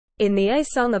In the A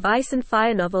Song of Ice and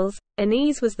Fire novels,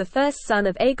 Aenys was the first son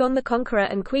of Aegon the Conqueror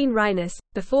and Queen Rhaenys,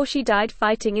 before she died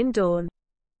fighting in Dorne.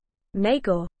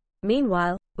 Maegor,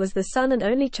 meanwhile, was the son and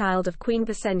only child of Queen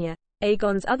Visenya,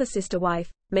 Aegon's other sister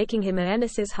wife, making him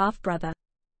Aenys's half-brother.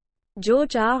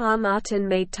 George R.R. Martin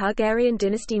made Targaryen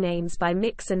dynasty names by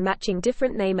mix and matching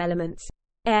different name elements.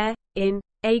 Aer, in,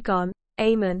 Aegon,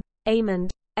 Aemon, Aemond,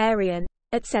 Aerion,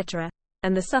 etc.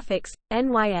 And the suffix,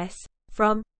 nys,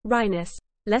 from, Rhaenys,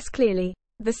 less clearly,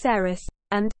 Viserys,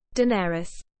 and, Daenerys.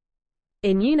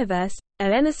 In universe,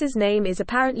 Aenys's name is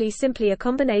apparently simply a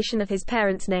combination of his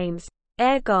parents' names,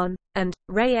 Aegon, and,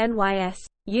 Rhaenys,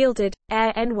 yielded,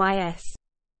 Aenys.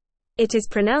 It is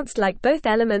pronounced like both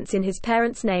elements in his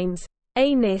parents' names,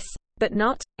 Aenys, but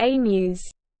not, Aenys.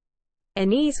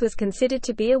 Aenys was considered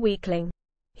to be a weakling.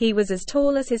 He was as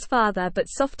tall as his father but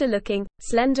softer looking,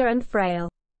 slender and frail.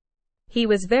 He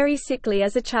was very sickly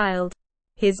as a child.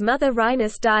 His mother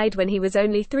Rhaenys died when he was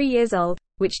only 3 years old,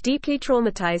 which deeply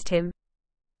traumatized him.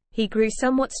 He grew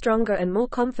somewhat stronger and more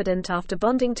confident after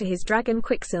bonding to his dragon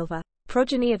Quicksilver,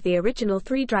 progeny of the original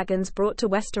 3 dragons brought to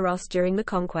Westeros during the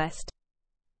conquest.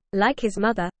 Like his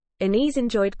mother, Aenys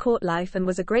enjoyed court life and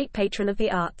was a great patron of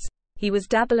the arts. He was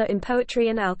dabbler in poetry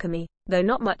and alchemy, though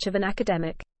not much of an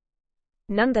academic.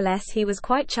 Nonetheless, he was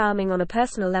quite charming on a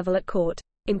personal level at court,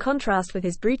 in contrast with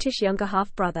his brutish younger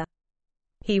half-brother.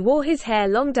 He wore his hair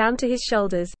long down to his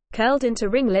shoulders, curled into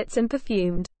ringlets and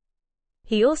perfumed.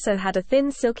 He also had a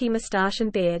thin silky moustache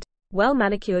and beard, well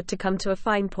manicured to come to a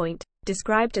fine point,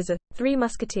 described as a Three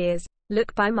Musketeers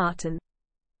look by Martin.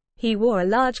 He wore a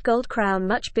large gold crown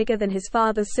much bigger than his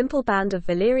father's simple band of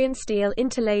Valyrian steel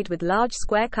interlaid with large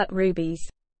square-cut rubies.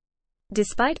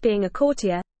 Despite being a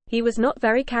courtier, he was not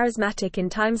very charismatic in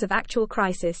times of actual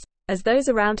crisis, as those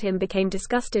around him became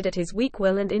disgusted at his weak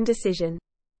will and indecision.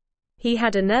 He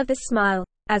had a nervous smile,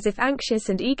 as if anxious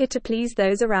and eager to please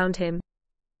those around him.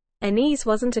 Aenys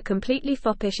wasn't a completely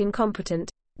foppish incompetent.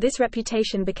 This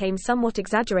reputation became somewhat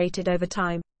exaggerated over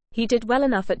time. He did well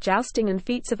enough at jousting and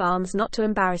feats of arms not to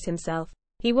embarrass himself.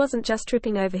 He wasn't just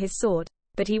tripping over his sword,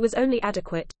 but he was only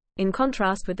adequate, in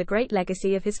contrast with the great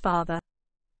legacy of his father.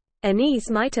 Aenys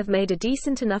might have made a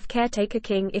decent enough caretaker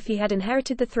king if he had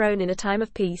inherited the throne in a time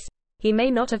of peace. He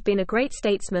may not have been a great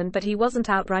statesman, but he wasn't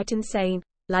outright insane,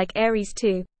 like Aerys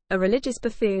II, a religious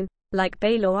buffoon, like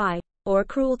Baelor I, or a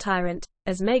cruel tyrant,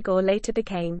 as Maegor later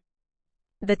became.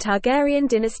 The Targaryen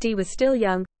dynasty was still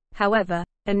young, however,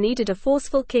 and needed a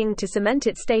forceful king to cement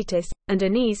its status, and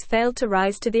Aenys failed to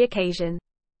rise to the occasion.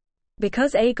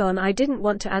 Because Aegon I didn't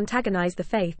want to antagonize the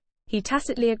faith, he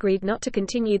tacitly agreed not to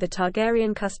continue the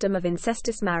Targaryen custom of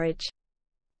incestuous marriage.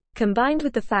 Combined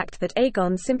with the fact that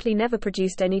Aegon simply never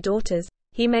produced any daughters,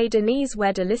 he made Aenys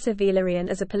wed Alyssa Velaryon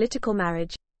as a political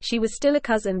marriage. She was still a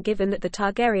cousin given that the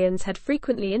Targaryens had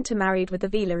frequently intermarried with the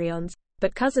Velaryons,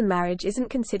 but cousin marriage isn't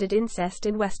considered incest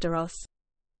in Westeros.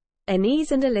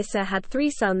 Aenys and Alyssa had 3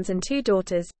 sons and 2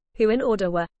 daughters, who in order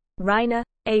were Rhaena,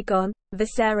 Aegon,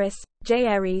 Viserys,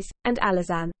 Jaehaerys, and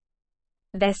Alazan.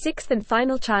 Their 6th and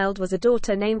final child was a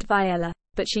daughter named Viella,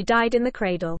 but she died in the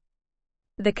cradle.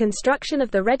 The construction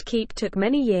of the Red Keep took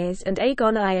many years and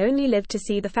Aegon I only lived to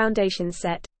see the foundations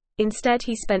set. Instead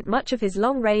he spent much of his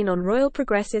long reign on royal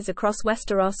progresses across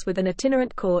Westeros with an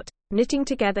itinerant court, knitting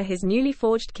together his newly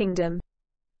forged kingdom.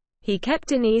 He kept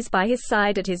Aenys by his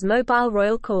side at his mobile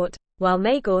royal court, while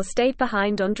Maegor stayed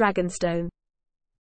behind on Dragonstone.